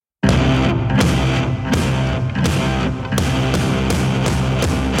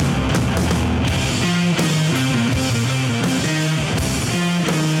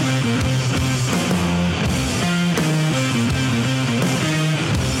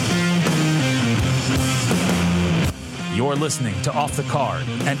You're listening to Off the Card,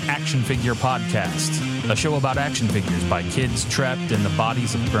 an action figure podcast, a show about action figures by kids trapped in the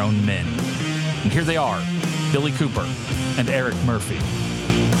bodies of grown men. And here they are, Billy Cooper and Eric Murphy.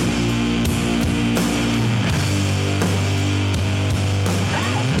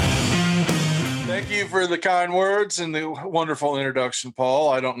 Thank you for the kind words and the wonderful introduction, Paul.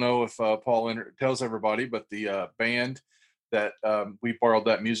 I don't know if Paul tells everybody, but the band that we borrowed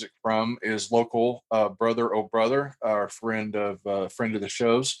that music from is local Brother Oh Brother, our friend of the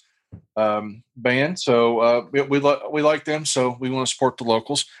show's band. So we like them, so we want to support the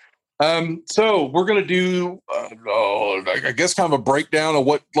locals. So we're going to do, I guess, kind of a breakdown of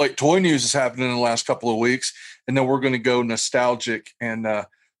what like toy news has happened in the last couple of weeks, and then we're going to go nostalgic and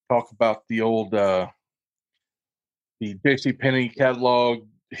talk about the old the JCPenney catalog,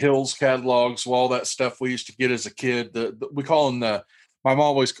 Hills catalogs, all that stuff we used to get as a kid. We call them my mom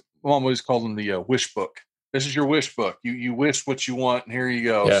always called them the wish book. This is your wish book. You wish what you want, and here you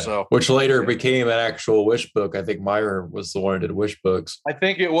go. Yeah, so which later became an actual wish book. I think Meyer was the one who did wish books. I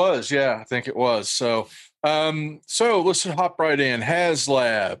think it was. Yeah, I think it was. So let's hop right in.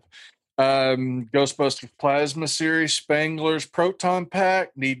 HasLab, Ghostbusters Plasma Series, Spangler's Proton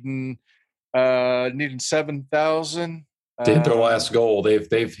Pack needing 7,000. To hit their last goal.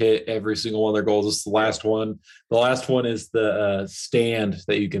 They've hit every single one of their goals. This is the last one. The last one is the stand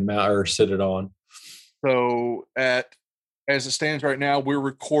that you can mount or sit it on. So as it stands right now, we're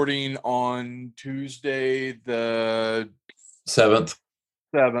recording on Tuesday the 7th.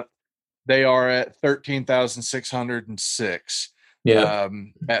 They are at 13,606. Yeah.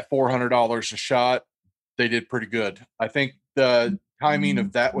 At $400 a shot, they did pretty good. I think the timing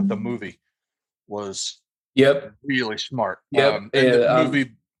of that with the movie was really smart. Yep.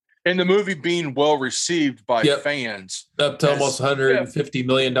 And the movie being well received by fans, up to almost $150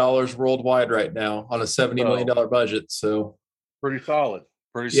 million worldwide right now on a $70 million budget. So pretty solid.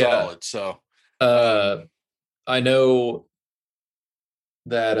 Solid. So I know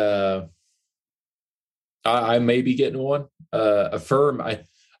that I may be getting one. Affirm. I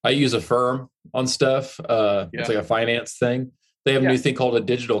use Affirm on stuff. It's like a finance thing. They have a new thing called a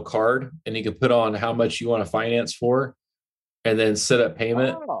digital card, and you can put on how much you want to finance for and then set up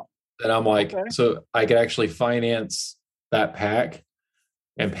payment. And I'm like, so I could actually finance that pack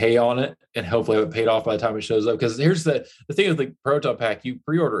and pay on it and hopefully have it paid off by the time it shows up. Because here's the thing with the Proton Pack, you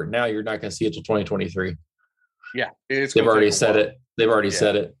pre-order it now, you're not going to see it till 2023. Yeah. They've already said it.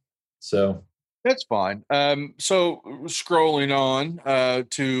 Said it. So that's fine. So scrolling on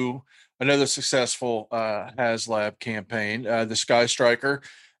to another successful HasLab campaign, the Sky Striker.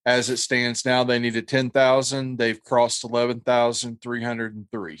 As it stands now, they needed 10,000. They've crossed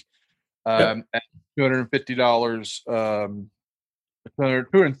 11,303. At $250,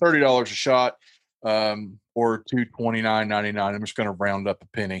 $230 a shot, or $229.99. I'm just going to round up a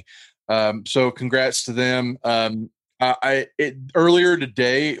penny. So congrats to them. Earlier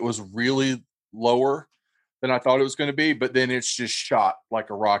today, it was really lower than I thought it was going to be, but then it's just shot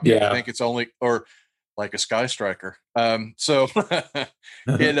like a rocket. Yeah. I think it's only, or like a Sky Striker. So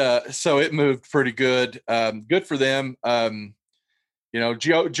it moved pretty good. Good for them.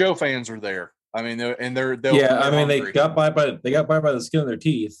 Joe fans were there. I mean, they're they got by by the skin of their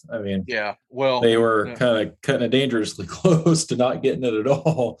teeth. I mean, they were kind of cutting it dangerously close to not getting it at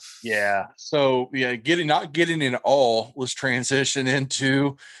all. Yeah. So not getting it all was transition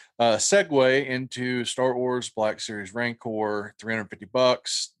into segue into Star Wars Black Series Rancor,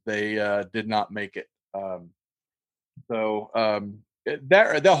 $350. They did not make it.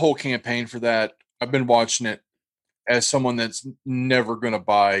 That whole campaign for that, I've been watching it as someone that's never going to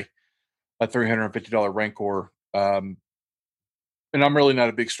buy a $350 Rancor. And I'm really not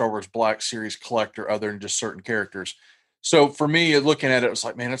a big Star Wars Black Series collector other than just certain characters. So for me, looking at it, it was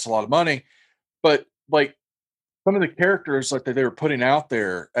like, man, that's a lot of money. But like some of the characters like that they were putting out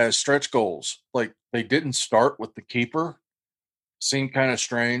there as stretch goals, like they didn't start with the Keeper. Seemed kind of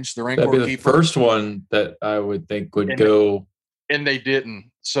strange. The Rancor That'd be the Keeper, first one that I would think would go. And they didn't.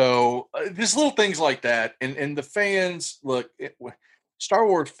 So just little things like that. And the fans, look, Star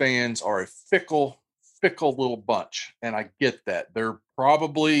Wars fans are a fickle little bunch. And I get that. They're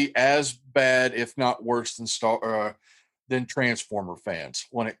probably as bad, if not worse than Transformer fans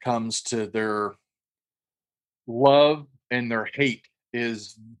when it comes to their love and their hate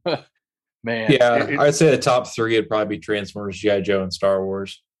is, man. Yeah, I'd say the top three would probably be Transformers, G.I. Joe, and Star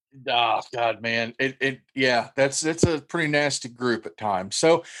Wars. Oh God, man. That's a pretty nasty group at times.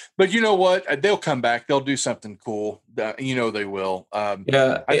 So, but you know what? They'll come back. They'll do something cool. They will. I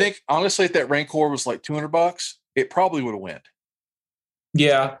think honestly, if that Rancor was like $200, it probably would have went.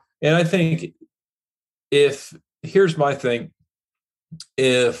 Yeah. And I think if here's my thing.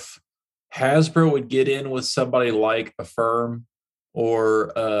 If Hasbro would get in with somebody like Affirm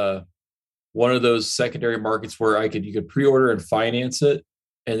or one of those secondary markets where you could pre-order and finance it,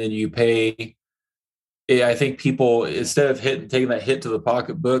 and then you pay. I think people, instead of taking that hit to the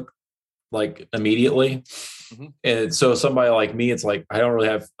pocketbook like immediately, and so somebody like me, it's like I don't really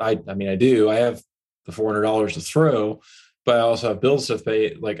have. I mean, I do. I have the $400 to throw, but I also have bills to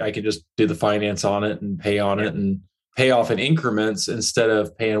pay. Like I could just do the finance on it and pay on it and pay off in increments instead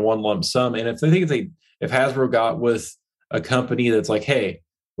of paying one lump sum. And if Hasbro got with a company that's like, hey,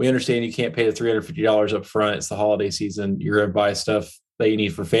 we understand you can't pay the $350 up front. It's the holiday season. You're going to buy stuff that you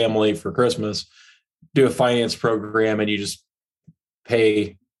need for family for Christmas. Do a finance program and you just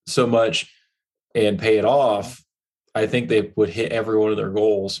pay so much and pay it off. I think they would hit every one of their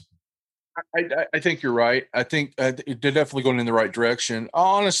goals. I think you're right. I think they're definitely going in the right direction.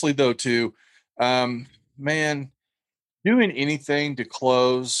 Honestly, though, too, man, doing anything to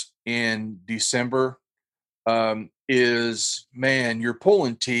close in December is, man, you're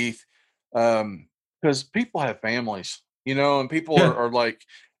pulling teeth because people have families, and people are like,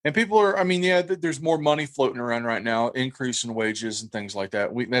 and people are, I mean, yeah, there's more money floating around right now, increase in wages and things like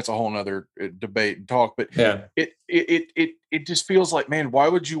that. That's a whole nother debate and talk, but it just feels like, man, why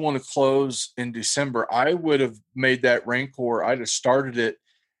would you want to close in December? I would have made that Rancor. I'd have started it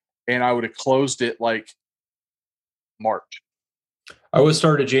and I would have closed it like March. I would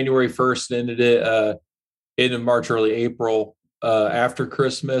start January 1st and ended it in March, early April, after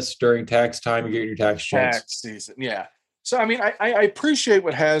Christmas during tax time. You get your tax checks. Tax season, yeah. So, I mean, I appreciate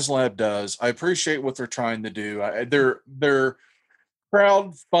what HasLab does. I appreciate what they're trying to do. They're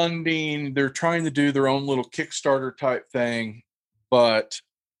crowdfunding. They're trying to do their own little Kickstarter type thing, but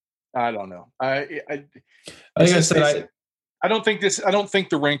I don't know. I don't think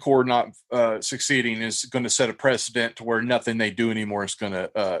the Rancor not succeeding is going to set a precedent to where nothing they do anymore is going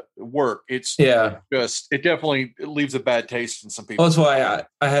to work. It definitely leaves a bad taste in some people. Well, that's why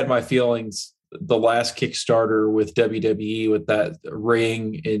I had my feelings. The last Kickstarter with WWE with that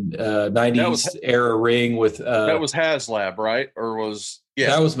ring in 90s era ring with that was HasLab, right? Or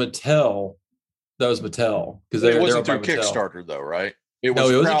that was Mattel. That was Mattel because it wasn't through Kickstarter though, right? It was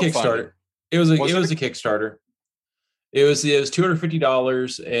a Kickstarter. It was a Kickstarter. It was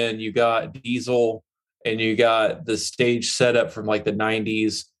 $250 and you got Diesel and you got the stage setup from like the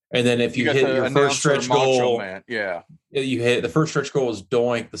 90s. And then if you hit your first stretch goal, you hit the first stretch goal was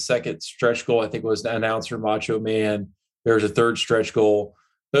Doink. The second stretch goal, I think, was the announcer Macho Man. There was a third stretch goal.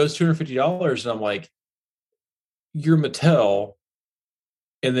 Those $250, and I'm like, you're Mattel,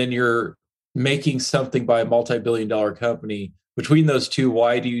 and then you're making something by a multi-billion-dollar company. Between those two,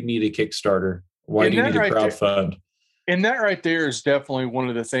 why do you need a Kickstarter? Why do you need a crowdfund? And that right there is definitely one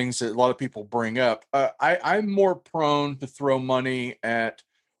of the things that a lot of people bring up. I'm more prone to throw money at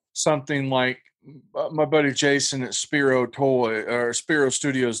something like my buddy Jason at Spiro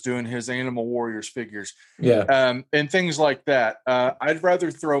Studios doing his Animal Warriors figures. Yeah. And things like that. I'd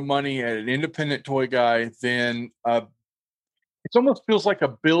rather throw money at an independent toy guy than it almost feels like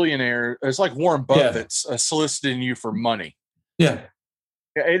a billionaire. It's like Warren Buffett's soliciting you for money. Yeah.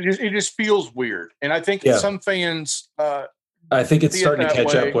 It just feels weird. And I think some fans I think it's starting to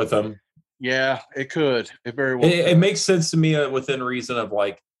catch up with them. Yeah, it could. It very well it makes sense to me within reason of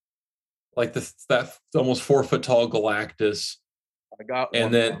like that almost 4 foot tall Galactus. I got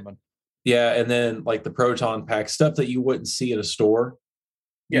one. And then like the Proton Pack stuff that you wouldn't see in a store.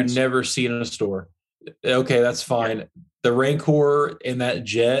 You'd never see it in a store. Okay, that's fine. Yeah. The Rancor and that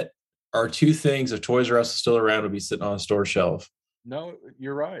jet are two things. If Toys R Us is still around, would be sitting on a store shelf. No,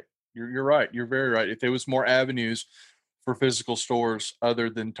 you're right. You're right. You're very right. If there was more avenues for physical stores other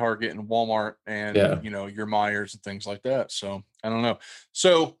than Target and Walmart and your Myers and things like that. So I don't know.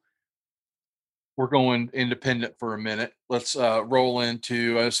 So we're going independent for a minute. Let's roll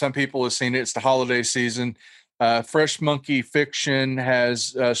into some people have seen it. It's the holiday season. Fresh Monkey Fiction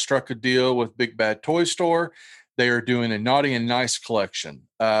has struck a deal with Big Bad Toy Store. They are doing a Naughty and Nice collection.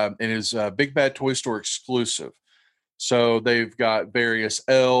 It is a Big Bad Toy Store exclusive. So they've got various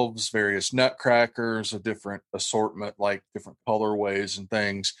elves, various nutcrackers, a different assortment, like different colorways and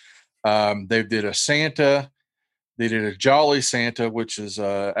things. They did a Santa. They did a Jolly Santa, which is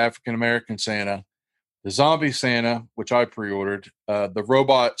African-American Santa. The Zombie Santa, which I pre-ordered. The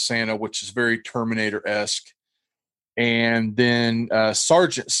Robot Santa, which is very Terminator-esque. And then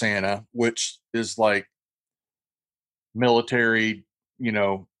Sergeant Santa, which is like military,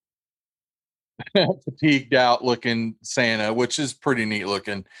 fatigued out looking Santa, which is pretty neat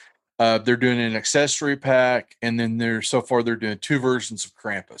looking. They're doing an accessory pack, and then they're doing two versions of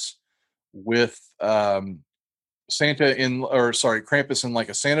Krampus with Krampus in like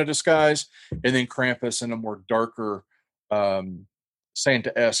a Santa disguise, and then Krampus in a more darker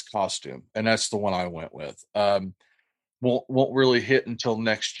Santa-esque costume, and that's the one I went with. Won't really hit until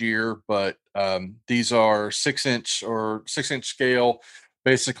next year, but these are 6-inch or 6-inch scale,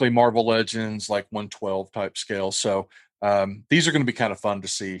 basically Marvel Legends, like 112 type scale. So these are going to be kind of fun to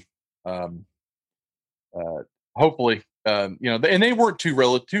see. Hopefully, and they weren't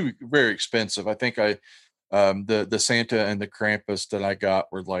too very expensive. I think the Santa and the Krampus that I got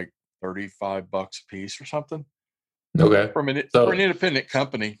were like $35 a piece or something. Okay. For an independent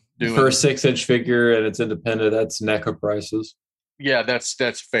company for a 6-inch figure and it's independent, that's NECA prices. Yeah, that's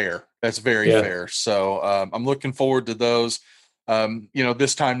fair. That's very fair. So I'm looking forward to those.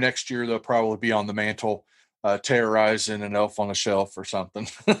 This time next year they'll probably be on the mantle, terrorizing an elf on a shelf or something.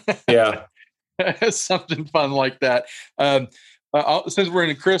 Yeah. Something fun like that. Since we're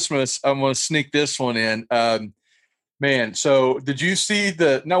in Christmas, I'm going to sneak this one in. Man, so did you see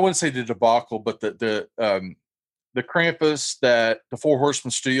I wouldn't say the debacle, but the Krampus that the Four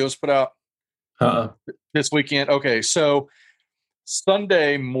Horsemen Studios put out this weekend? Okay, so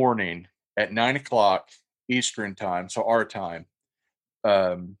Sunday morning at 9:00 Eastern time, so our time,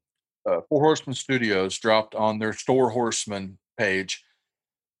 Four Horsemen Studios dropped on their Store Horseman page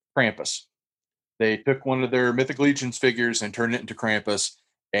Krampus. They took one of their Mythic Legions figures and turned it into Krampus,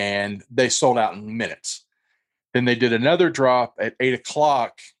 and they sold out in minutes. Then they did another drop at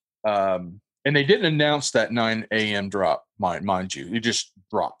 8:00, and they didn't announce that 9 a.m. drop, mind you. It just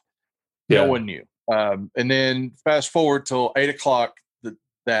dropped. No one knew. And then fast forward till 8:00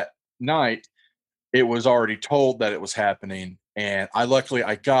 that night, it was already told that it was happening, and luckily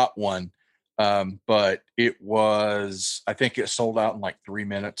I got one. But I think it sold out in like 3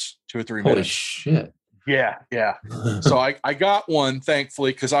 minutes, 2 or 3 minutes. Holy shit. Yeah. So I got one,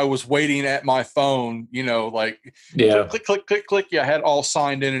 thankfully, because I was waiting at my phone, click. Yeah, I had all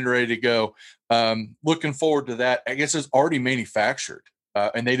signed in and ready to go. Looking forward to that. I guess it's already manufactured,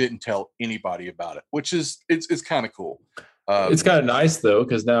 and they didn't tell anybody about it, which is it's kind of cool. It's kind of nice though,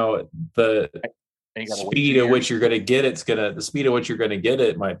 because now the speed at which you're going to get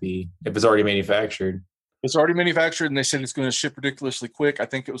it might be, if it's already manufactured. It's already manufactured, and they said it's going to ship ridiculously quick. I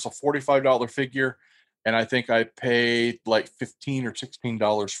think it was a $45 figure, and I think I paid like $15 or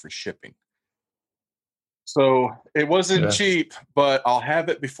 $16 for shipping. So it wasn't cheap, but I'll have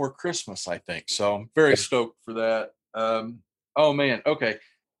it before Christmas, I think. So I'm very stoked for that. Oh man, okay.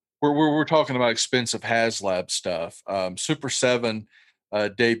 We're talking about expensive HasLab stuff. Super 7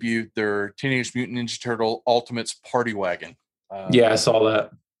 debuted their Teenage Mutant Ninja Turtle Ultimates Party Wagon. I saw that.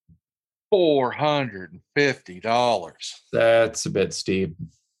 $450. That's a bit steep.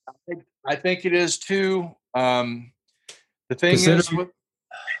 I think it is too. The thing is,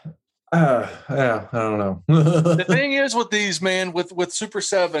 I don't know. The thing is with these, man, with Super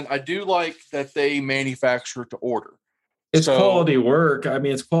 7, I do like that they manufacture to order. It's quality work. I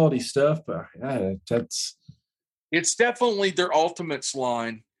mean, it's quality stuff, but it's definitely their Ultimates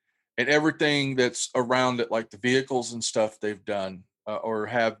line and everything that's around it, like the vehicles and stuff they've done or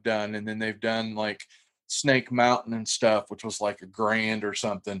have done. And then they've done like Snake Mountain and stuff, which was like $1,000 or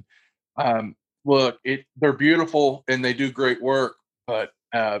something. Look, they're beautiful and they do great work, but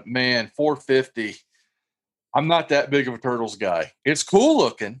man, $450. I'm not that big of a Turtles guy. It's cool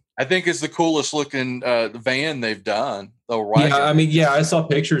looking. I think it's the coolest looking van they've done. I saw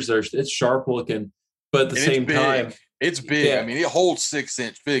pictures there. It's sharp looking, but at the same time, it's big. Yeah. I mean, it holds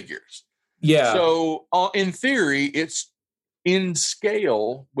 6-inch figures. Yeah. So in theory, it's in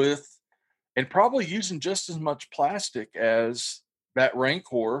scale with, and probably using just as much plastic as that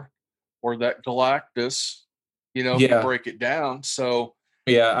Rancor or that Galactus, to break it down. So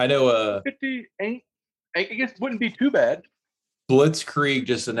yeah, I know. 50 ain't. I guess it wouldn't be too bad. Blitzkrieg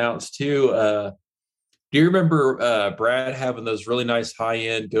just announced too. Do you remember Brad having those really nice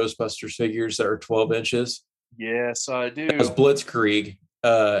high-end Ghostbusters figures that are 12 inches? Yes, I do. That was Blitzkrieg.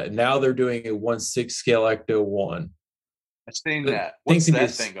 Now they're doing a 1/6 scale Ecto 1. I've seen that. What's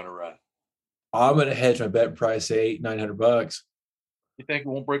that thing going to run? I'm going to hedge my bet price to $800-900. You think it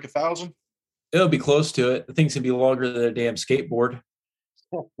won't break 1,000? It'll be close to it. The thing's going to be longer than a damn skateboard.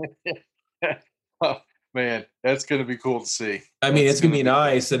 Oh, man, that's going to be cool to see. I mean, it's going to be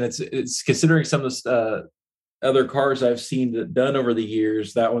nice, and it's considering some of the other cars I've seen done over the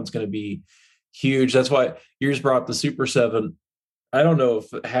years. That one's going to be huge. That's why yours brought the Super 7. I don't know if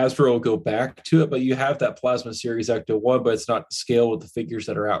Hasbro will go back to it, but you have that Plasma Series Ecto 1, but it's not to scale with the figures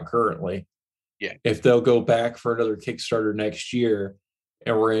that are out currently. Yeah. If they'll go back for another Kickstarter next year,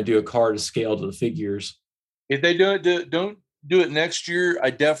 and we're going to do a car to scale to the figures. If they don't do it next year,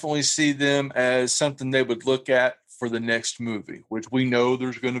 I definitely see them as something they would look at for the next movie, which we know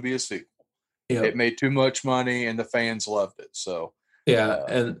there's going to be a sequel. Yep. It made too much money and the fans loved it. So yeah,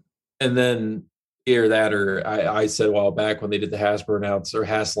 and then either that or I said a while back when they did the Hasbro announce or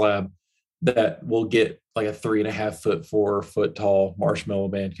HasLab that we'll get like a 3.5 foot, 4 foot tall Marshmallow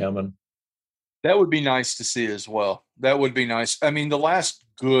Man coming. that would be nice to see as well. That would be nice. I mean, the last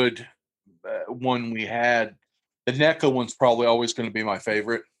good one we had, the NECA one's probably always going to be my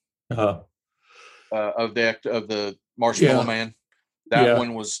favorite Uh-huh. Of the Marshmallow Man. That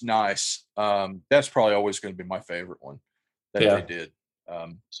one was nice. That's probably always going to be my favorite one that they did.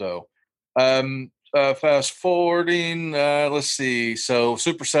 Fast forwarding, let's see. So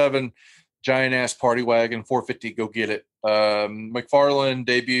Super 7, giant ass party wagon, 450, go get it. McFarlane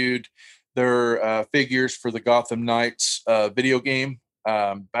debuted their figures for the Gotham Knights video game.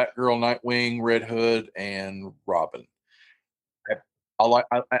 Batgirl, Nightwing, Red Hood, and Robin.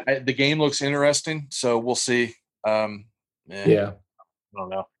 The game looks interesting, so we'll see. I don't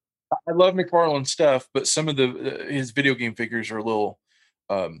know. I love McFarlane stuff, but some of his video game figures are a little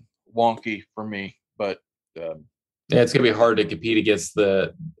wonky for me. But it's gonna be hard to compete against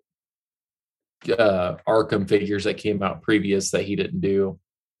the Arkham figures that came out previous that he didn't do.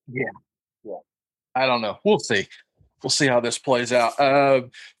 Yeah. I don't know. We'll see. We'll see how this plays out.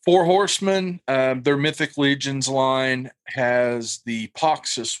 Four Horsemen, their Mythic Legions line has the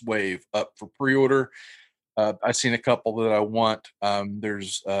Poxus wave up for pre-order. I've seen a couple that I want.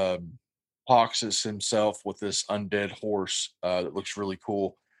 There's Poxus himself with this undead horse that looks really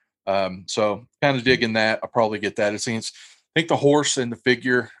cool. So kind of digging that. I'll probably get that. I think the horse and the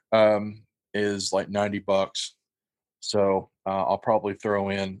figure is like $90. So I'll probably throw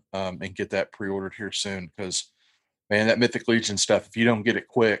in and get that pre-ordered here soon because, man, that Mythic Legion stuff, if you don't get it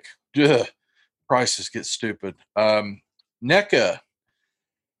quick, prices get stupid. NECA,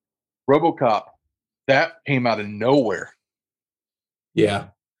 RoboCop, that came out of nowhere. Yeah.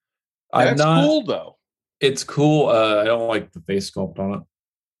 That's cool, though. It's cool. I don't like the face sculpt on it.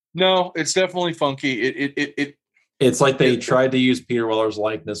 No, it's definitely funky. It's like they tried to use Peter Weller's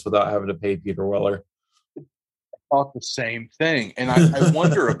likeness without having to pay Peter Weller. Thought the same thing, and I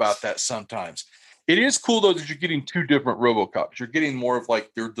wonder about that sometimes. It is cool though that you're getting two different RoboCops. You're getting more of like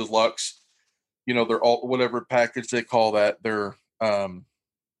their deluxe, their all whatever package they call that. Their the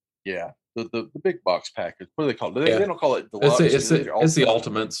big box package. What do they call it? They don't call it deluxe. It's the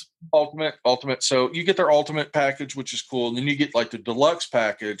ultimates. Ultimate. So you get their ultimate package, which is cool, and then you get like the deluxe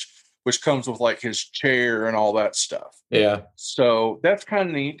package, which comes with like his chair and all that stuff. Yeah. So that's kind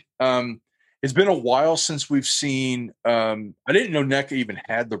of neat. It's been a while since we've seen. I didn't know NECA even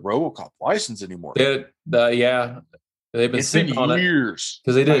had the RoboCop license anymore. They've been sitting on years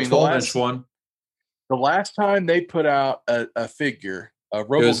because they did a 12-inch one. The last time they put out a figure, a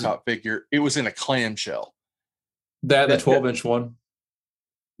RoboCop figure, it was in a clamshell. The 12-inch one.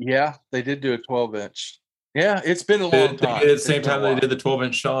 Yeah, they did do a 12-inch. Yeah, it's been a long time. They did the same time they did the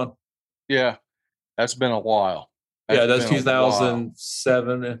 12-inch Sean. Yeah, that's been a while. That's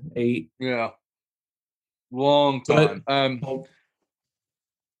 2007 and 8. Yeah. Long time.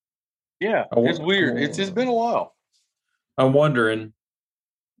 It's weird. It's been a while. I'm wondering.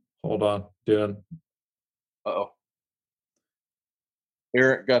 Hold on. Uh-oh.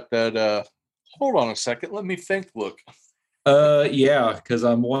 Eric got that. Hold on a second. Let me think. Look. Because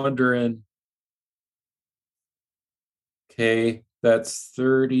I'm wondering. Okay, that's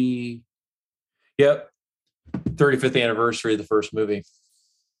 30. Yep. 35th anniversary of the first movie.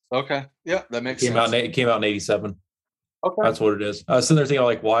 Okay. Yeah, that makes sense. It came out in 87. Okay. That's what it is. I was sitting there thinking,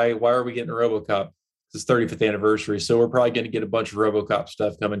 like, why are we getting a RoboCop? It's 35th anniversary. So we're probably going to get a bunch of RoboCop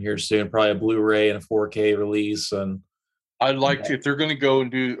stuff coming here soon. Probably a Blu-ray and a 4K release. And I'd like to, if they're going to go and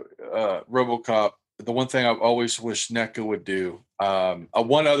do RoboCop, the one thing I've always wished NECA would do,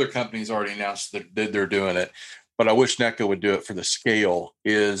 one other company's already announced that they're doing it, but I wish NECA would do it for the scale,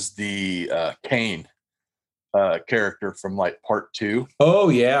 is the Kane character from like part 2. Oh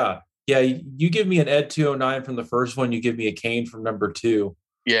yeah. You give me an Ed 209 from the first one, you give me a Kane from number 2.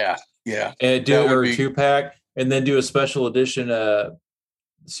 Yeah and do a 2-pack and then do a special edition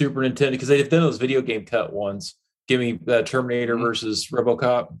Super Nintendo, because they've done those video game cut ones. Give me Terminator versus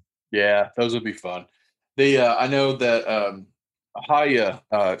RoboCop. Yeah, those would be fun. I know that Hiya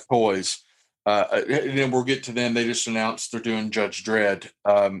Toys, and then we'll get to them. They just announced they're doing Judge Dredd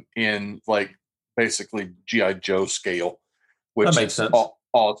in like basically G.I. Joe scale, which that makes sense.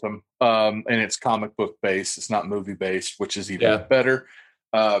 Awesome. And it's comic book based. It's not movie based, which is even better.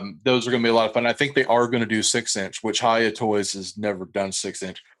 Those are going to be a lot of fun. I think they are going to do 6-inch, which Hiya Toys has never done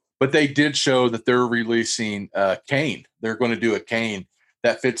 6-inch. But they did show that they're releasing Kane. They're going to do a Kane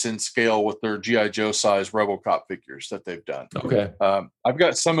that fits in scale with their G.I. Joe size RoboCop figures that they've done. Okay. I've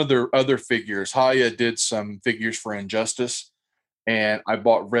got some of their other figures. Hiya did some figures for Injustice, and I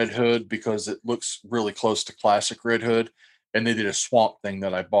bought Red Hood because it looks really close to classic Red Hood, and they did a Swamp Thing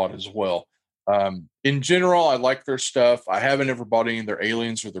that I bought as well. In general, I like their stuff. I haven't ever bought any of their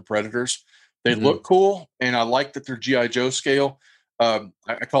Aliens or their Predators. They look cool, and I like that they're G.I. Joe scale. I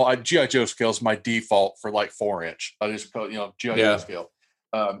call G.I. Joe scale is my default for like 4-inch. I just call it, G.I. Joe scale.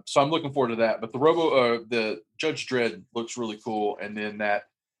 So I'm looking forward to that. But the Judge Dredd looks really cool. And then that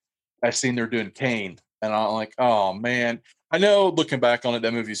I seen they're doing Kane, and I'm like, oh man. I know looking back on it,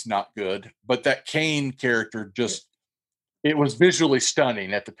 that movie's not good, but that Kane character it was visually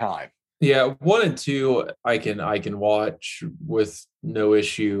stunning at the time. Yeah, 1 and 2 I can watch with no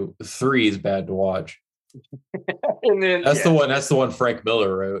issue. 3 is bad to watch. And then that's the one Frank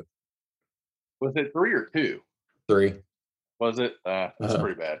Miller wrote. Was it 3 or 2? 3. Was it? That's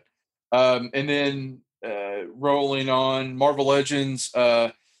pretty bad. And then rolling on, Marvel Legends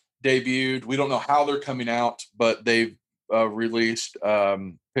debuted. We don't know how they're coming out, but they've released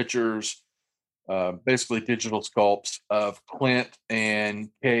pictures, basically digital sculpts of Clint and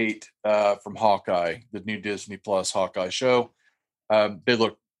Kate from Hawkeye, the new Disney Plus Hawkeye show. They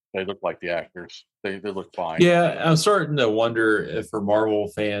look like the actors. They look fine. Yeah, I'm starting to wonder if for Marvel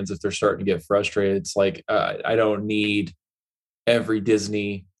fans, if they're starting to get frustrated. It's like I don't need every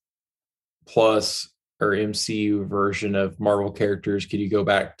Disney Plus or MCU version of Marvel characters. Could you go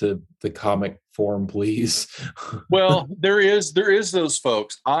back to the comic form, please? Well, there is those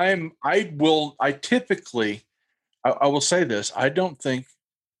folks. I will say this. I don't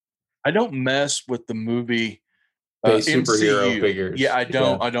mess with the movie superhero MCU figures. Yeah, I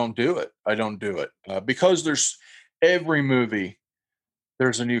don't do it because there's every movie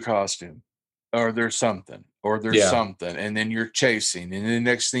there's a new costume, or there's something, and then you're chasing, and then the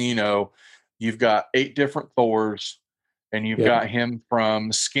next thing you know, you've got 8 different Thors, and you've got him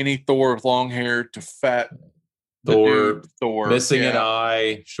from skinny Thor with long hair to fat Thor missing an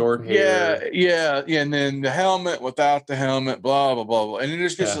eye, short hair. Yeah, and then the helmet without the helmet, blah blah blah blah, and it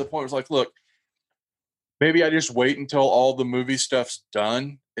just gets to the point where it's like, look, maybe I just wait until all the movie stuff's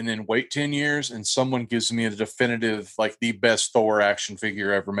done, and then wait 10 years, and someone gives me a definitive, like the best Thor action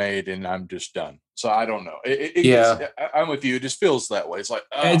figure ever made, and I'm just done. So I don't know. I'm with you. It just feels that way. It's like,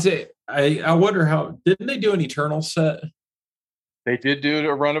 I wonder how, didn't they do an Eternals set? They did do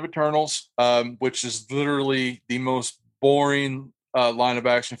a run of Eternals, which is literally the most boring line of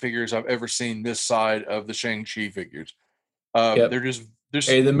action figures I've ever seen this side of the Shang-Chi figures. They're just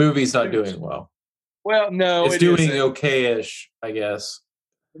hey, the movie's not doing well. Well, no, it's doing okay-ish, I guess.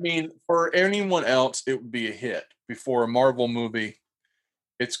 I mean, for anyone else, it would be a hit. Before a Marvel movie,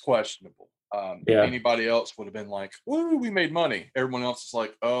 it's questionable. Anybody else would have been like, "Woo, we made money." Everyone else is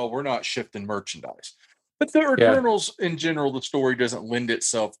like, "Oh, we're not shifting merchandise." But the Eternals, in general, the story doesn't lend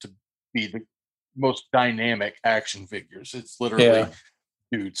itself to be the most dynamic action figures. It's literally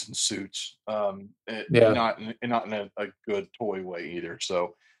dudes in suits. Not in a good toy way either.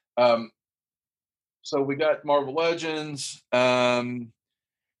 So. So we got Marvel Legends, and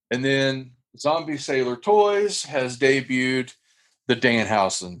then Zombie Sailor Toys has debuted the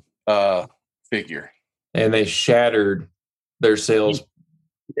Danhausen figure, and they shattered their sales.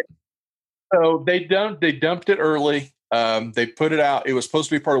 So they dumped it early. They put it out. It was supposed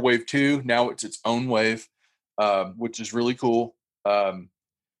to be part of Wave 2. Now it's its own wave, which is really cool.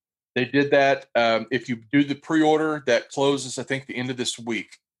 They did that. If you do the pre-order, that closes, I think, the end of this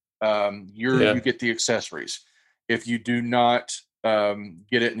week. You get the accessories. If you do not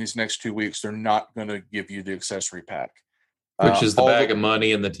get it in these next 2 weeks, they're not going to give you the accessory pack, which is the bag of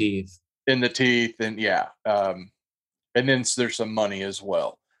money in the teeth. And then there's some money as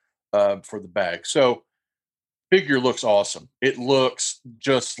well for the bag. So figure looks awesome. It looks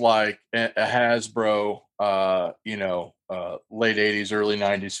just like a Hasbro, late 80s, early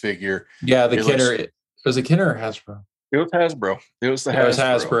 90s figure. Yeah, the Kenner. Was it Kenner or Hasbro? It was Hasbro. It was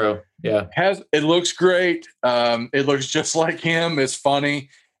Hasbro. Yeah. It looks great. It looks just like him. It's funny.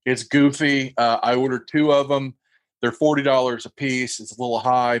 It's goofy. I ordered 2 of them. They're $40 a piece. It's a little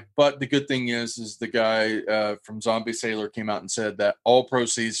high, but the good thing is the guy from Zombie Sailor came out and said that all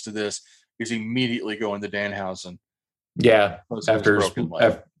proceeds to this is immediately going to Danhausen. Yeah. After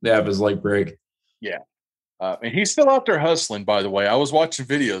his leg break. Yeah. And he's still out there hustling, by the way. I was watching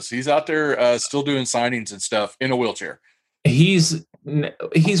videos. He's out there still doing signings and stuff in a wheelchair. He's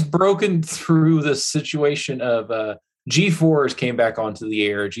broken through the situation of G4 came back onto the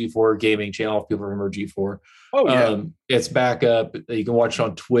air. G4 gaming channel, if people remember G4. Oh, yeah. It's back up. You can watch it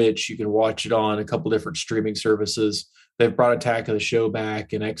on Twitch. You can watch it on a couple different streaming services. They've brought Attack of the Show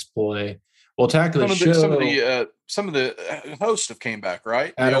back and X-Play. Well, Attack of the Show. Some of the hosts have came back,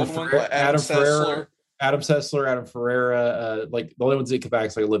 right? Adam Ferreira, Adam Ferreira, like the only ones that come back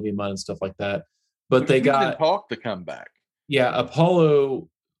is like Olivia Munn and stuff like that. But they got Talk to come back. Yeah, Apollo.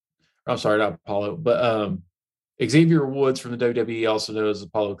 I'm sorry, not Apollo, but Xavier Woods from the WWE, also known as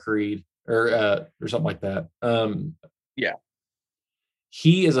Apollo Creed, or something like that. Yeah.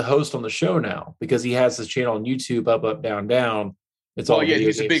 He is a host on the show now because he has his channel on YouTube, Up, Up, Down, Down. It's all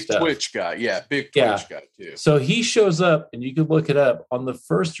he's a big stuff. Twitch guy. Yeah, big Twitch guy too. So he shows up, and you can look it up on the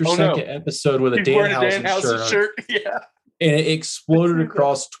first or second episode with a Danhausen shirt. Yeah, and it exploded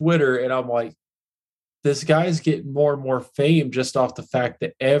across Twitter, and I'm like, this guy's getting more and more fame just off the fact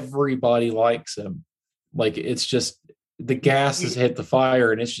that everybody likes him. Like, it's just the gas has hit the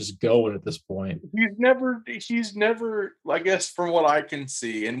fire, and it's just going at this point. He's never, I guess, from what I can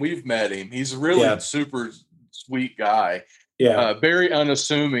see, and we've met him, he's really super sweet guy. Yeah. Very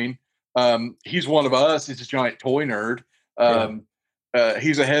unassuming. He's one of us. He's a giant toy nerd.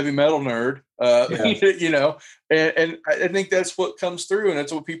 He's a heavy metal nerd, you know, and I think that's what comes through, and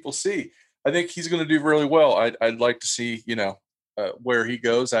that's what people see. I think he's going to do really well. I'd like to see, you know, where he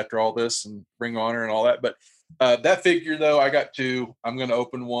goes after all this and Ring of Honor and all that. But that figure, though, I got two. I'm going to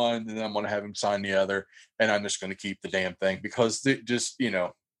open one, and then I'm going to have him sign the other, and I'm just going to keep the damn thing because it just, you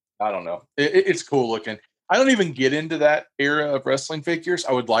know, I don't know. It's cool looking. I don't even get into that era of wrestling figures.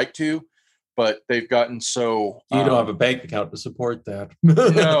 I would like to, but they've gotten so... You don't have a bank account to support that.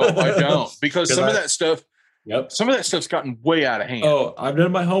 No, I don't. Because some of that stuff... Yep. Some of that stuff's gotten way out of hand. Oh, I've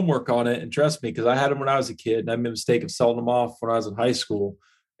done my homework on it, and trust me, because I had them when I was a kid, and I made a mistake of selling them off when I was in high school.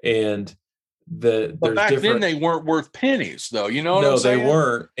 And but back then they weren't worth pennies, though. You know what I'm saying? No, they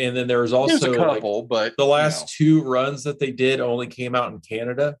weren't. And then there was also a couple, but the last two runs that they did only came out in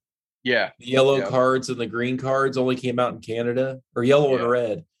Canada. Yeah, the yellow cards and the green cards only came out in Canada, or yellow and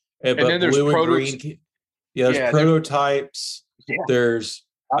red. And then there's blue and green. Yeah, there's prototypes. Yeah. There's.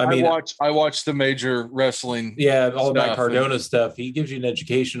 I watch the major wrestling. Yeah, all that Cardona stuff. He gives you an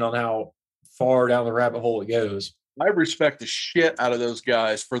education on how far down the rabbit hole it goes. I respect the shit out of those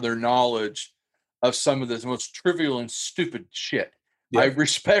guys for their knowledge of some of the most trivial and stupid shit. Yeah. I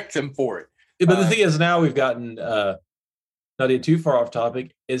respect them for it. But the thing is, now we've gotten. Not to get too far off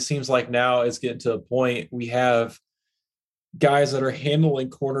topic, it seems like now it's getting to a point we have guys that are handling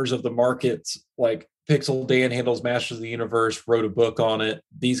corners of the markets, like Pixel Dan handles Masters of the Universe, wrote a book on it.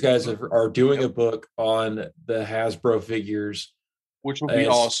 These guys are doing a book on the Hasbro figures, which would be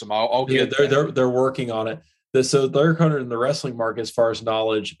awesome. I'll get they're working on it. So they're kind of in the wrestling market as far as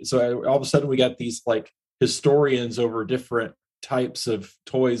knowledge. So all of a sudden we got these like historians over different types of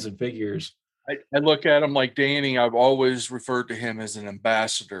toys and figures. I look at him like Danny. I've always referred to him as an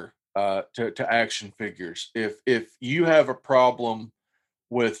ambassador to action figures. If you have a problem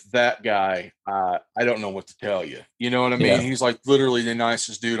with that guy, I don't know what to tell you. You know what I mean? Yeah. He's like literally the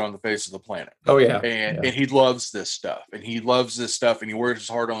nicest dude on the face of the planet. Oh yeah. And he loves this stuff, and he wears his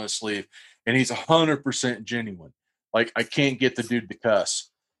heart on his sleeve, and he's 100% genuine. Like, I can't get the dude to cuss.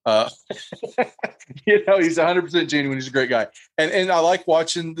 You know, he's 100% genuine. He's a great guy, and I like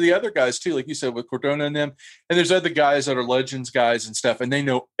watching the other guys too, like you said, with Cardona and them. And there's other guys that are legends guys and stuff, and they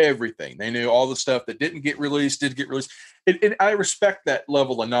know everything. They knew all the stuff that did get released. And I respect that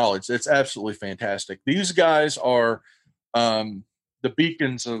level of knowledge. It's absolutely fantastic. These guys are the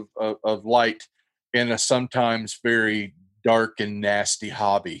beacons of light in a sometimes very dark and nasty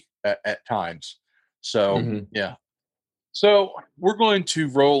hobby at times. So yeah. So we're going to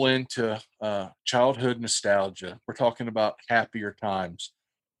roll into childhood nostalgia. We're talking about happier times.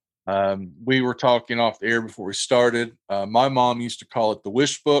 We were talking off the air before we started. My mom used to call it the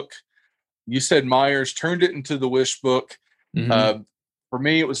wish book. You said Myers turned it into the wish book. For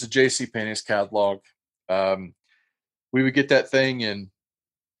me, it was the JCPenney's catalog. We would get that thing in,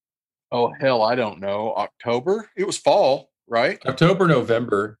 I don't know, October. It was fall, right? October,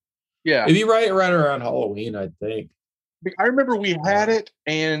 November. Yeah. It'd be right around Halloween, I think. I remember we had it,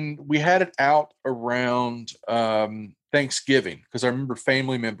 and we had it out around Thanksgiving, because I remember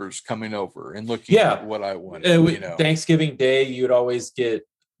family members coming over and looking at what I wanted. Thanksgiving Day, you would always get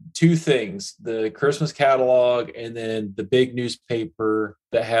two things: the Christmas catalog, and then the big newspaper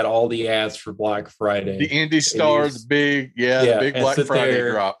that had all the ads for Black Friday. The Indy Star, the big Black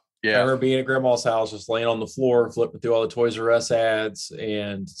Friday drop. Yeah, I remember being at Grandma's house, just laying on the floor, flipping through all the Toys R Us ads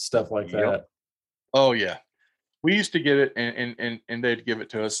and stuff like that. Oh yeah. We used to get it, and they'd give it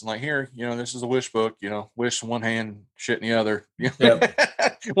to us, and like, here, this is a wish book, wish in one hand, shit in the other. Yep.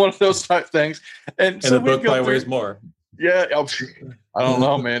 One of those type things. And so the book probably weighs more. Yeah, I don't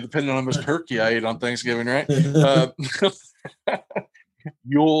know, man. Depending on how much turkey I ate on Thanksgiving, right?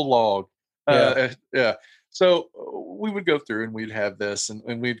 Yule log. Yeah. So we would go through and we'd have this,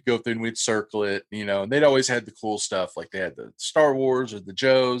 and we'd go through and we'd circle it, and they'd always had the cool stuff. Like they had the Star Wars or the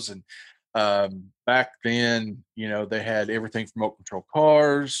Joes. And back then, they had everything from remote control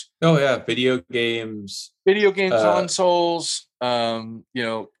cars. Oh yeah. Video games, consoles,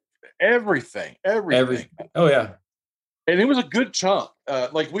 everything. Oh yeah. And it was a good chunk.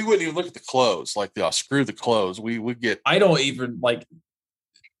 Like we wouldn't even look at the clothes. Like, screw the clothes. We would get. I don't even like.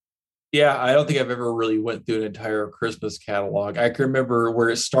 Yeah, I don't think I've ever really went through an entire Christmas catalog. I can remember where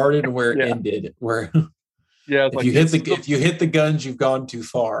it started and where it ended. Where if you hit the guns, you've gone too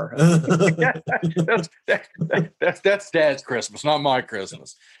far. That's Dad's Christmas, not my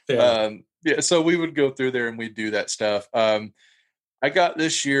Christmas. So we would go through there and we'd do that stuff. I got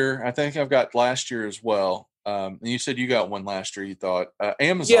this year. I think I've got last year as well. And you said you got one last year. You thought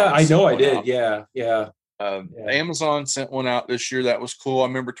Amazon? Yeah, I know I did. Yeah. Amazon sent one out this year. That was cool. I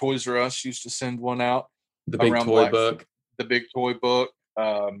remember Toys R Us used to send one out. The big toy book. The big toy book.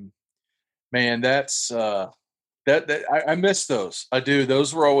 Man, that's I miss those. I do.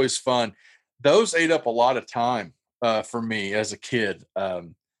 Those were always fun. Those ate up a lot of time for me as a kid.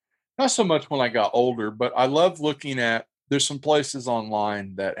 Not so much when I got older, but I love looking at. There's some places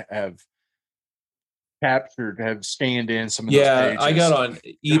online that have scanned in some of those pages. I got on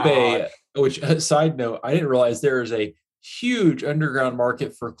eBay, which, side note, I didn't realize there is a huge underground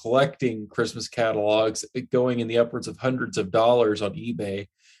market for collecting Christmas catalogs going in the upwards of hundreds of dollars on eBay.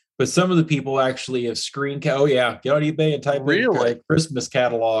 But some of the people actually have get on eBay and type in like Christmas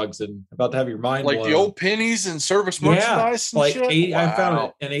catalogs, and about to have your mind like blown. The old pennies and service merchandise. And shit? I found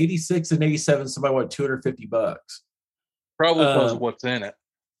it in 86 and 87. Somebody went $250. Probably because of what's in it.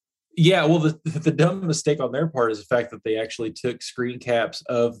 Yeah, well, the dumb mistake on their part is the fact that they actually took screen caps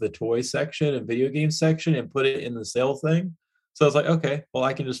of the toy section and video game section and put it in the sale thing. So I was like, okay, well,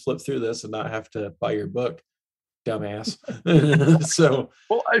 I can just flip through this and not have to buy your book, dumbass. So,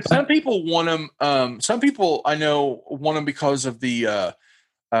 well, some people want them. Some people I know want them because of the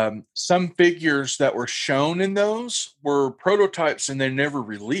some figures that were shown in those were prototypes and they're never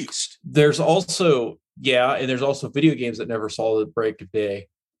released. There's also and there's also video games that never saw the break of day.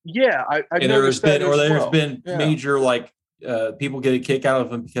 Yeah, I've there's been major people get a kick out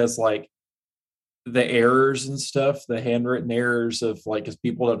of them because like the errors and stuff, the handwritten errors of because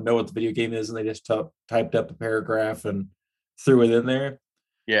people don't know what the video game is and they just typed up a paragraph and threw it in there.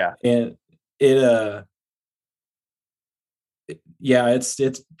 Yeah, and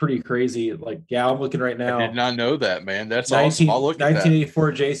it's pretty crazy. I'm looking right now. I did not know that, man. That's awesome. I'll look at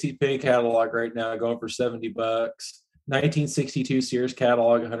 1984 JCPenney catalog right now going for $70. 1962 Sears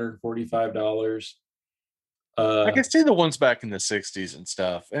catalog, $145. I can see the ones back in the 60s and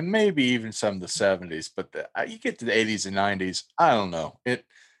stuff, and maybe even some of the 70s, but you get to the 80s and 90s, I don't know.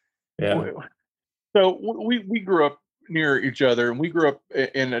 So we grew up near each other, and we grew up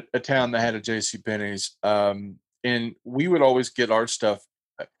in a town that had a JCPenney's, and we would always get our stuff.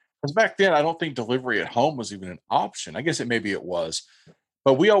 Because back then, I don't think delivery at home was even an option. I guess maybe it was,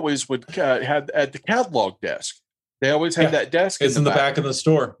 but we always would have at the catalog desk. They always had that desk. It's in the back of the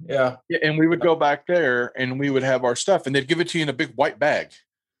store. Yeah. And we would go back there and we would have our stuff and they'd give it to you in a big white bag.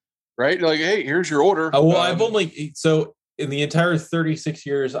 Right? Like, hey, here's your order. Well, I've so in the entire 36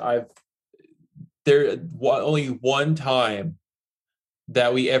 years, only one time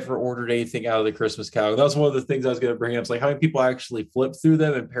that we ever ordered anything out of the Christmas catalog. That was one of the things I was going to bring up. It's like how many people actually flipped through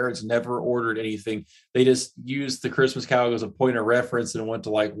them and parents never ordered anything. They just used the Christmas catalog as a point of reference and went to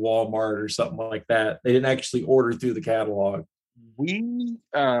Walmart or something like that. They didn't actually order through the catalog. We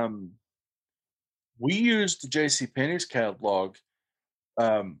used the JCPenney's catalog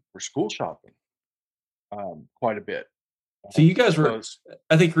for school shopping quite a bit. So you guys were,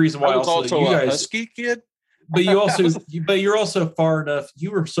 I think the reason why I was also you guys, a Husky kid. But you're also far enough.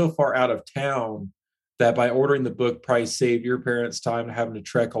 You were so far out of town that by ordering the book, probably saved your parents time having to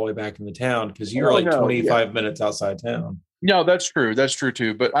trek all the way back in the town because you're 25 minutes outside town. No, that's true. That's true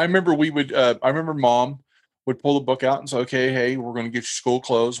too. But I remember I remember Mom would pull the book out and say, "Okay, hey, we're going to get you school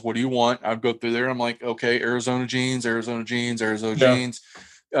clothes. What do you want?" I'd go through there. I'm like, "Okay, Arizona jeans, jeans.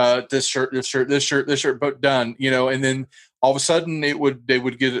 This shirt, but done." And then all of a sudden they would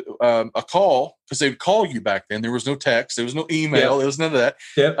get a call because they would call you back then. There was no text, there was no email, there was none of that.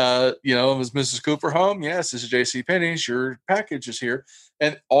 Yep. Was Mrs. Cooper home? Yes, this is JCPenney's. Your package is here,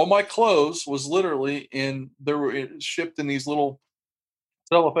 and all my clothes was literally shipped in these little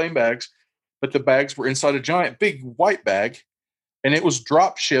cellophane bags, but the bags were inside a giant big white bag, and it was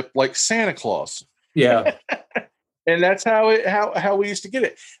drop shipped like Santa Claus. Yeah. And that's how we used to get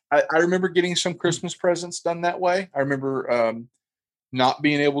it. I remember getting some Christmas presents done that way. I remember not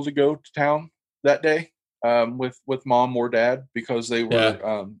being able to go to town that day with mom or dad because they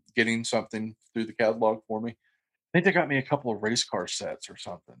were getting something through the catalog for me. I think they got me a couple of race car sets or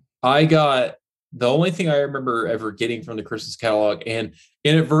something. I got the only thing I remember ever getting from the Christmas catalog, and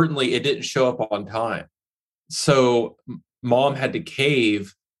inadvertently it didn't show up on time. So mom had to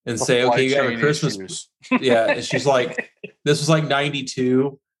cave and say, okay, you got a Christmas. Yeah. And she's like, this was like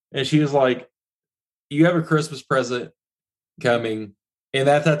 92. And she was like, you have a Christmas present coming. And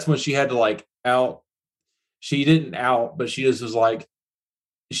that's when she had to like out. She didn't out, but she just was like,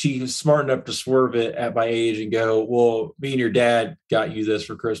 she was smart enough to swerve it at my age and go, well, me and your dad got you this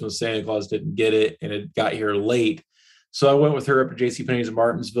for Christmas. Santa Claus didn't get it, and it got here late. So I went with her up to JCPenney's in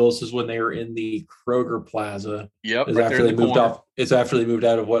Martinsville. This is when they were in the Kroger Plaza. Yep. It's after they moved off. It's after they moved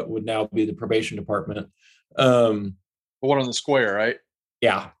out of what would now be the probation department. The one on the square, right?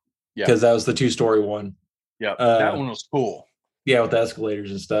 Yeah. Because that was the 2-story one. Yeah. That one was cool. Yeah, with the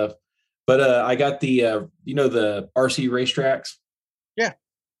escalators and stuff. But I got the the RC racetracks. Yeah.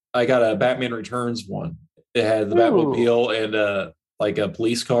 I got a Batman Returns one. It had the Batmobile and like a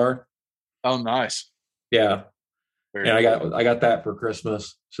police car. Oh, nice. Yeah. Very cool. I got that for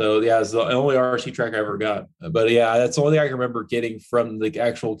Christmas. So yeah, it's the only RC track I ever got. But yeah, that's the only thing I can remember getting from the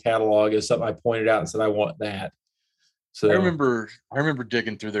actual catalog is something I pointed out and said I want that. So I remember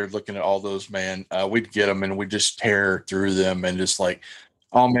digging through there looking at all those, man. We'd get them and we'd just tear through them and just like,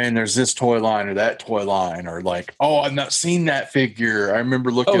 oh man, there's this toy line or that toy line, or like, oh, I've not seen that figure. I remember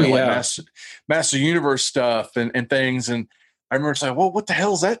looking at like Master Universe stuff and things, and I remember saying, well, what the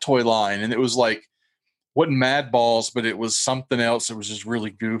hell is that toy line? And it was like, wasn't Mad Balls, but it was something else that was just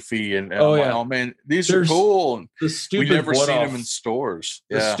really goofy. And oh man, these are cool. And the stupid we never seen them in stores.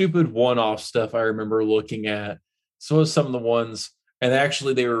 The stupid one-off stuff I remember looking at. So some of the ones, and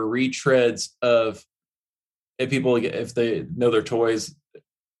actually they were retreads of, if they know their toys.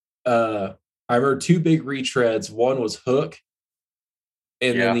 I remember 2 big retreads. One was Hook,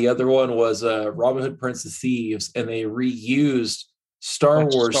 and then the other one was Robin Hood, Prince of Thieves, and they reused Star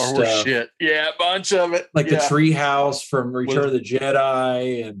Wars stuff. Shit. Yeah, a bunch of it. Like the treehouse from Return of the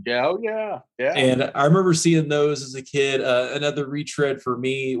Jedi. And yeah. And I remember seeing those as a kid. Another retread for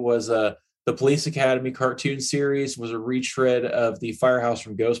me was the Police Academy cartoon series was a retread of the Firehouse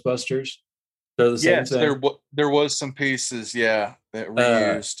from Ghostbusters. They're the same thing. There was some pieces, that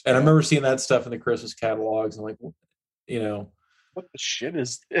reused. And I remember seeing that stuff in the Christmas catalogs and like, what the shit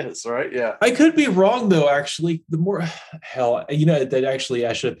is this, right? Yeah. I could be wrong though, actually. The more that actually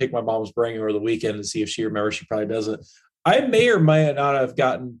I should have picked my mom's brain over the weekend to see if she remembers. She probably doesn't. I may or may not have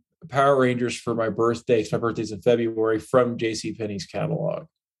gotten Power Rangers for my birthday, because my birthday's in February, from JCPenney's catalog.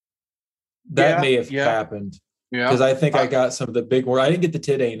 That may have happened. Yeah. Because I think I got some of the big ones. I didn't get the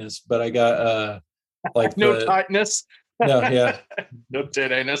tit anus, but I got like no tightness. No, yeah. No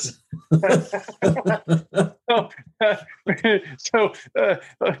tit anus. So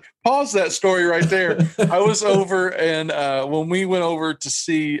pause that story right there. I was over, and when we went over to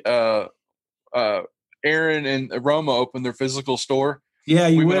see Aaron and Roma open their physical store. Yeah,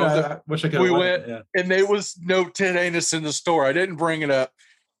 you went. I wish I could. We went, and there was no tit anus in the store. I didn't bring it up.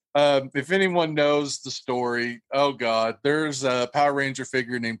 If anyone knows the story, oh God, there's a Power Ranger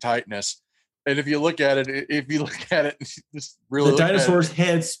figure named Tightness. And if you look at it, just really the dinosaur's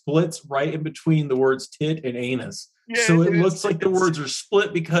head splits right in between the words tit and anus. Yeah, so it looks like the words are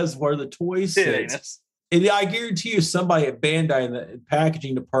split because where the toy sits. And I guarantee you somebody at Bandai in the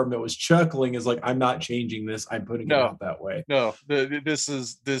packaging department was chuckling, is like, I'm not changing this. I'm putting it out that way. No, this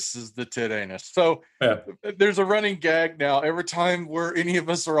is the tit anus. So there's a running gag now. Every time any of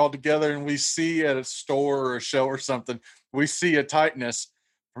us are all together and we see at a store or a show or something, we see a Tightness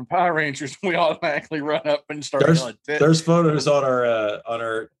from Power Rangers, we automatically run up and start yelling tit. There's photos on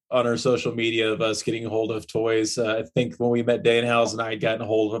our social media of us getting a hold of toys. I think when we met Danhausen, I had gotten a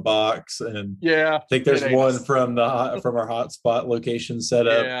hold of a box, and I think there's one from our hotspot location set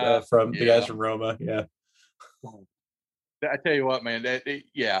up from the guys from Roma. Yeah, I tell you what, man, I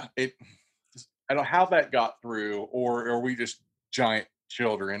don't know how that got through, or are we just giant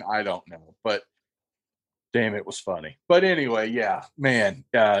children? I don't know, but damn, it was funny. But anyway, man,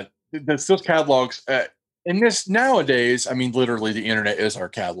 those catalogs. And this nowadays, I mean, literally the internet is our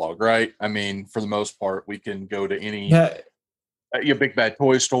catalog, right? I mean, for the most part, we can go to any Big Bad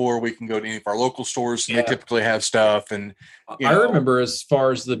Toy Store. We can go to any of our local stores. They typically have stuff. And I remember as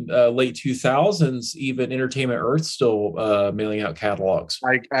far as the late 2000s, even Entertainment Earth still mailing out catalogs.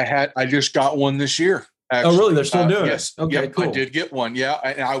 I just got one this year. Actually. Oh, really? They're still doing it? Okay, cool. I did get one. Yeah,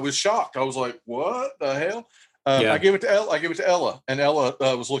 and I was shocked. I was like, what the hell? I gave it to Ella. I gave it to Ella, and Ella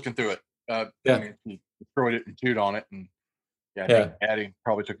was looking through it. I mean, he destroyed it and chewed on it, and I think Addie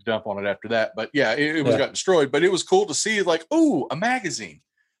probably took a dump on it after that. But yeah, it was got destroyed. But it was cool to see, like, oh, a magazine.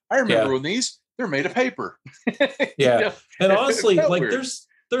 I remember when they're made of paper. And honestly, like weird.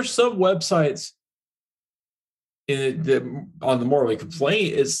 there's some websites on the more we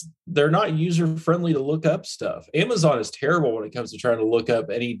complaint is they're not user friendly to look up stuff. Amazon is terrible when it comes to trying to look up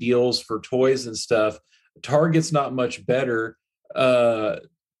any deals for toys and stuff. Target's not much better. Walmart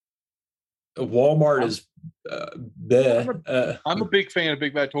is I'm a big fan of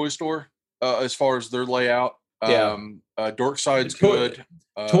Big Bad Toy Store as far as their layout. Dorkside's good.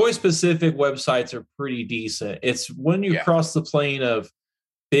 Toy specific websites are pretty decent. It's when you cross the plane of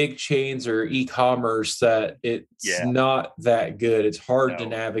big chains or e-commerce that it's not that good. It's hard to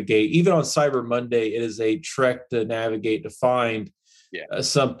navigate. Even on Cyber Monday, it is a trek to navigate to find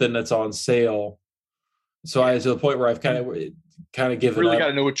something that's on sale. So I to the point where I've kind of given really up. Got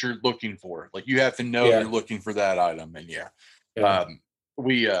to know what you're looking for. Like you have to know you're looking for that item. And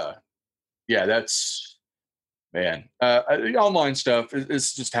that's man. The online stuff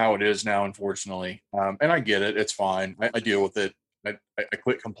is just how it is now, unfortunately. And I get it. It's fine. I deal with it. I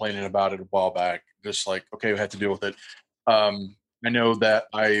quit complaining about it a while back. Just like, okay, we have to deal with it. I know that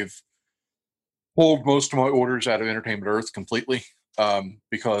I've pulled most of my orders out of Entertainment Earth completely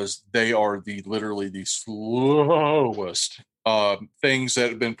because they are literally the slowest things that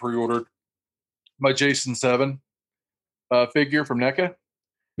have been pre-ordered. My Jason 7 figure from NECA,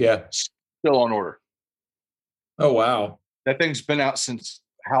 still on order. Oh wow, that thing's been out since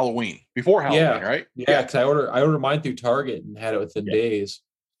before Halloween, right? Yeah, because I ordered mine through Target and had it within days.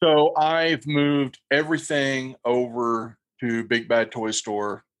 So I've moved everything over to Big Bad Toy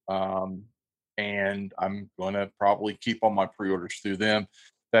Store, and I'm going to probably keep all my pre-orders through them.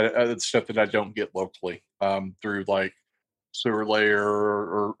 That's stuff that I don't get locally through like Sewer Layer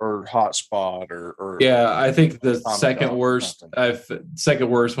or Hotspot or I think the second worst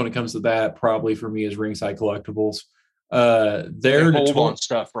when it comes to that probably for me is Ringside Collectibles. They're hold on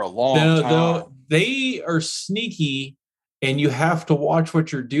stuff for a long time. They are sneaky, and you have to watch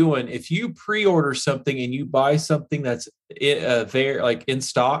what you're doing. If you pre-order something and you buy something that's there like in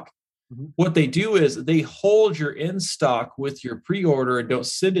stock, what they do is they hold your in stock with your pre-order and don't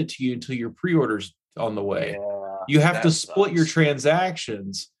send it to you until your pre-order's on the way. You have to split your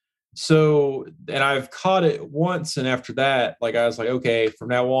transactions. So, and I've caught it once, and after that, like I was like, okay, from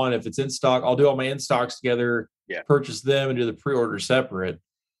now on, if it's in stock, I'll do all my in stocks together, purchase them, and do the pre-order separate.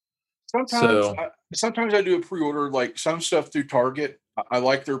 Sometimes I do a pre-order, like some stuff through Target. I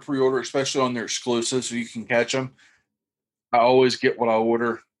like their pre-order, especially on their exclusives, so you can catch them. I always get what I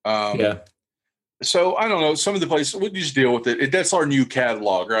order. So I don't know. Some of the places we just deal with it. That's our new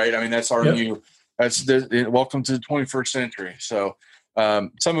catalog, right? I mean, that's our new. Welcome to the 21st century. So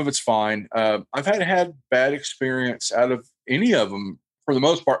some of it's fine. I've had bad experience out of any of them for the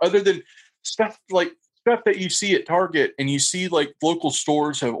most part, other than stuff that you see at Target and you see like local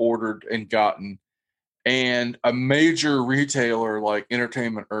stores have ordered and gotten, and a major retailer like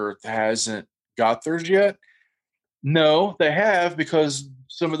Entertainment Earth hasn't got theirs yet. No, they have, because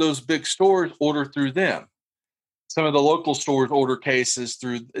some of those big stores order through them. Some of the local stores order cases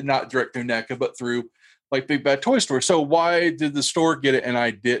through, not direct through NECA, but through like Big Bad Toy Store. So why did the store get it and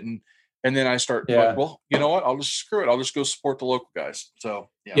I didn't? And then I start, like, well, you know what? I'll just screw it. I'll just go support the local guys. So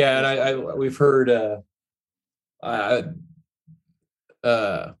and we've heard I'm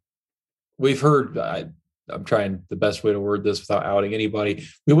trying the best way to word this without outing anybody.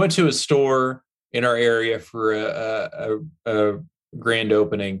 We went to a store in our area for a grand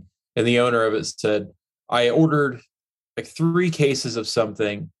opening, and the owner of it said, I ordered like 3 cases of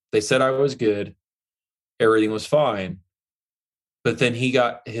something. They said I was good. Everything was fine. But then he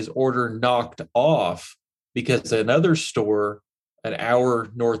got his order knocked off because another store an hour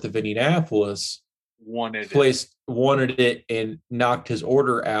north of Indianapolis wanted it and knocked his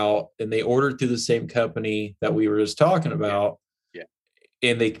order out. And they ordered through the same company that we were just talking about.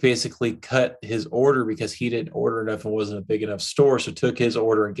 And they basically cut his order because he didn't order enough and wasn't a big enough store. So took his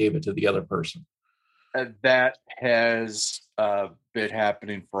order and gave it to the other person. That has been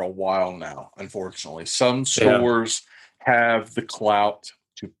happening for a while now, unfortunately. Some stores have the clout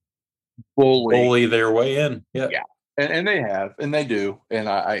to bully their way in. And they have, and they do. And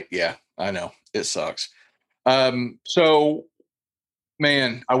I know it sucks. So,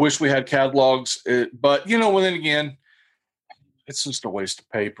 man, I wish we had catalogs, but then again, it's just a waste of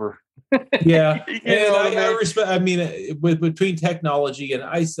paper. I respect. I mean, between technology and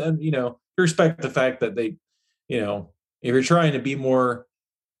respect the fact that they, if you're trying to be more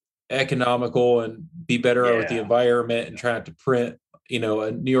economical and be better with the environment and try not to print,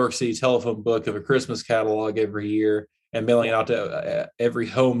 a New York City telephone book of a Christmas catalog every year and mailing it out to every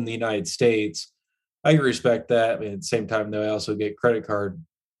home in the United States. I can respect that. I mean, at the same time, though, I also get credit card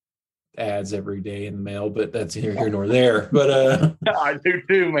ads every day in the mail, but that's neither here nor there. But I do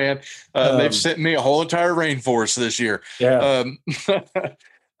too, man. They've sent me a whole entire rainforest this year. Yeah.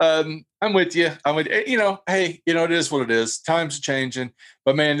 I'm with you. Hey, it is what it is. Times are changing,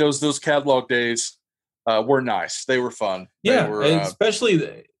 but man, those catalog days were nice. They were fun. Yeah, were,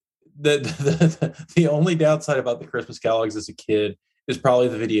 especially the only downside about the Christmas catalogs as a kid is probably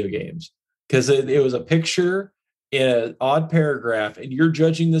the video games, because it was a picture in an odd paragraph, and you're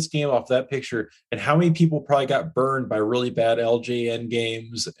judging this game off that picture, and how many people probably got burned by really bad LJN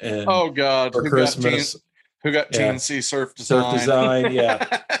games and oh god for Christmas. Who got TNC Surf Design? Yeah.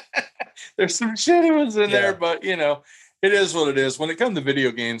 There's some shitty ones in there, but it is what it is. When it comes to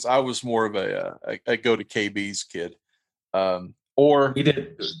video games, I was more of a go to KB's kid. Or we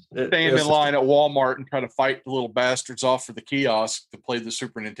did stand in line at Walmart and try to fight the little bastards off for the kiosk to play the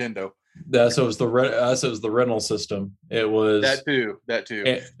Super Nintendo. So it was the rental system. It was that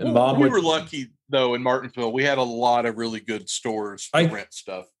too. And Mom we were lucky though in Martinsville. We had a lot of really good stores to rent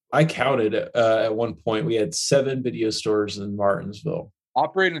stuff. I counted at one point we had 7 video stores in Martinsville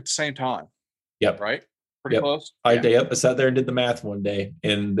operating at the same time. Yep. Right. Pretty close. I sat there and did the math one day,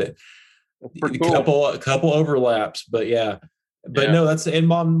 and a couple overlaps, but yeah. But no, that's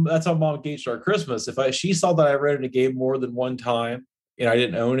how Mom gauged our Christmas. If she saw that I rented a game more than one time and I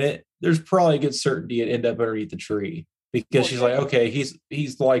didn't own it, there's probably a good certainty it'd end up underneath the tree, because she's like, okay,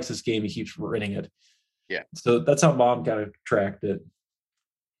 he's likes this game, he keeps renting it. Yeah. So that's how Mom kind of tracked it.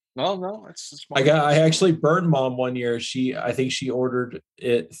 No, it's I actually burned Mom one year. I think she ordered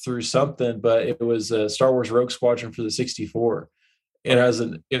it through something, but it was Star Wars Rogue Squadron for the 64. And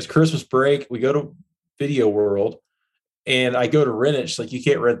it was Christmas break. We go to Video World, and I go to rent it. She's like, you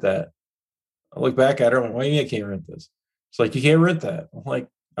can't rent that. I look back at her. I'm like, what do you mean I can't rent this? She's like, you can't rent that. I'm like,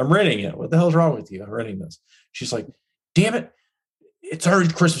 I'm renting it. What the hell's wrong with you? I'm renting this. She's like, damn it. It's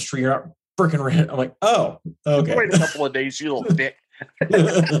already Christmas tree. You're not freaking renting. I'm like, oh, okay. Wait a couple of days, you little dick.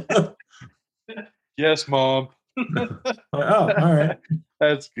 Yes, Mom. Oh, all right.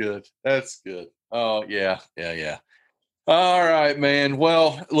 That's good. Oh, yeah. All right, man.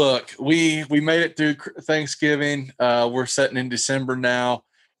 Well, look, we made it through Thanksgiving. We're sitting in December now.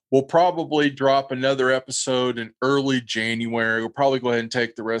 We'll probably drop another episode in early January. We'll probably go ahead and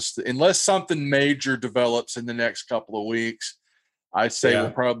take the rest, unless something major develops in the next couple of weeks. I'd say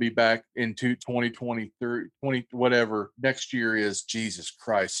we'll probably be back into 2023, whatever next year is. Jesus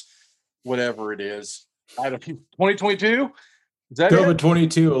Christ, whatever it is. I don't 2022. Is that COVID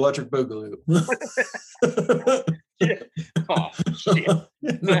 22 Electric Boogaloo? Yeah. Oh, shit.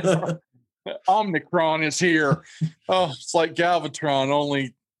 Omicron is here. Oh, it's like Galvatron,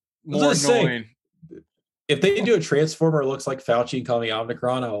 only more annoying. If they do a Transformer that looks like Fauci and call me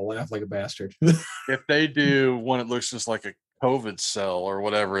Omicron, I'll laugh like a bastard. If they do one that looks just like a COVID cell or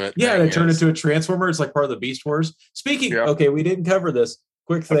whatever it and it turned into a Transformer. It's like part of the Beast Wars. Speaking, okay, we didn't cover this.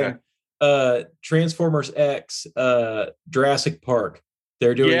 Quick thing. Okay. Transformers X, Jurassic Park.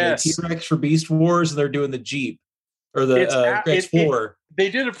 They're doing the T-Rex for Beast Wars, and they're doing the Jeep or the Explorer. They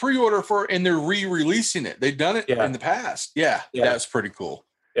did a pre-order for it, and they're re-releasing it. They've done it in the past. Yeah, that's pretty cool.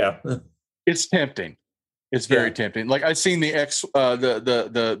 Yeah. It's tempting. It's very tempting. Like I've seen the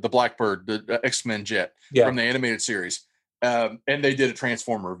the Blackbird, the X-Men jet from the animated series. And they did a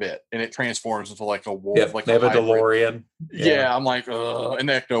Transformer bit, and it transforms into like a wolf, like they have a DeLorean. Yeah, I'm like, an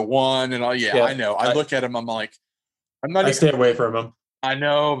Ecto One, and all. Yeah, I know. I look at them, I'm like, I stay away from them. I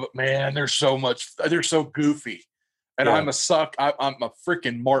know, but man, they're so goofy, and I'm a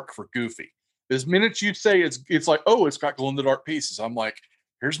freaking mark for goofy. As minute you say it's like, oh, it's got glow in the dark pieces, I'm like,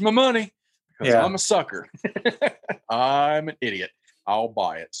 here's my money, because I'm a sucker. I'm an idiot. I'll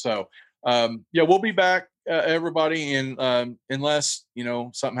buy it. So, we'll be back. Everybody, and unless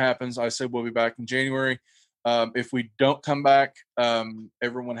something happens, I said we'll be back in January. If we don't come back,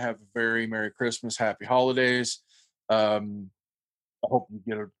 everyone have a very Merry Christmas, Happy Holidays. I hope you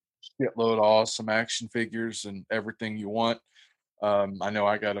get a shitload of awesome action figures and everything you want. I know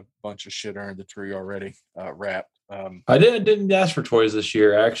I got a bunch of shit under the tree already wrapped. I didn't ask for toys this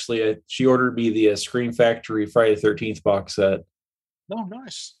year. Actually, she ordered me the Scream Factory Friday the 13th box set. Oh,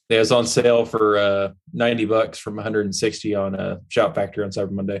 nice. It was on sale for $90 from $160 on Shout Factory on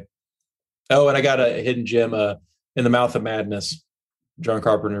Cyber Monday. Oh, and I got a hidden gem, In the Mouth of Madness, John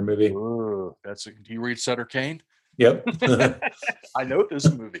Carpenter movie. Ooh, do you read Sutter Kane? Yep. I know this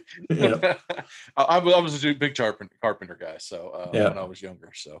movie. Yep. I was a big Carpenter guy, so when I was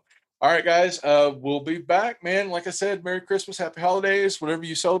younger. So All right, guys. We'll be back, man. Like I said, Merry Christmas, Happy Holidays, whatever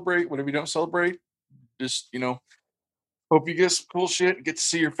you celebrate, whatever you don't celebrate. Just, hope you get some cool shit, get to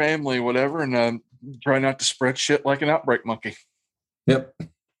see your family, whatever, and try not to spread shit like an outbreak monkey. Yep.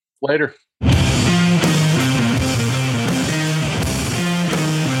 Later.